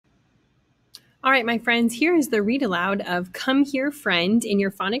All right, my friends, here is the read aloud of Come Here Friend in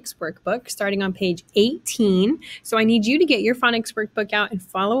your phonics workbook, starting on page 18. So I need you to get your phonics workbook out and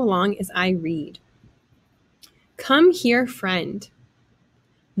follow along as I read. Come here, friend.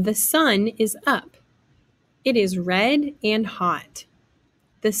 The sun is up. It is red and hot.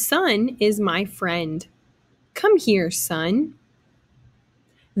 The sun is my friend. Come here, sun.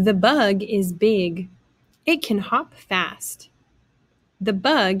 The bug is big. It can hop fast. The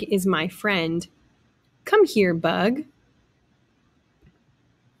bug is my friend. Come here, bug.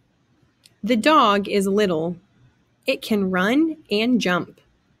 The dog is little. It can run and jump.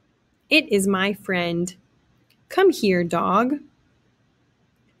 It is my friend. Come here, dog.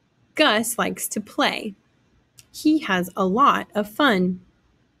 Gus likes to play. He has a lot of fun.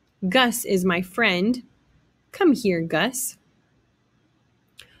 Gus is my friend. Come here, Gus.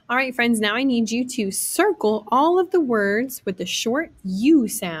 All right, friends, now I need you to circle all of the words with the short U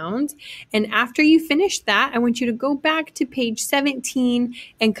sound. And after you finish that, I want you to go back to page 17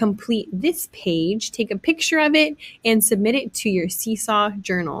 and complete this page. Take a picture of it and submit it to your Seesaw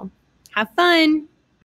journal. Have fun!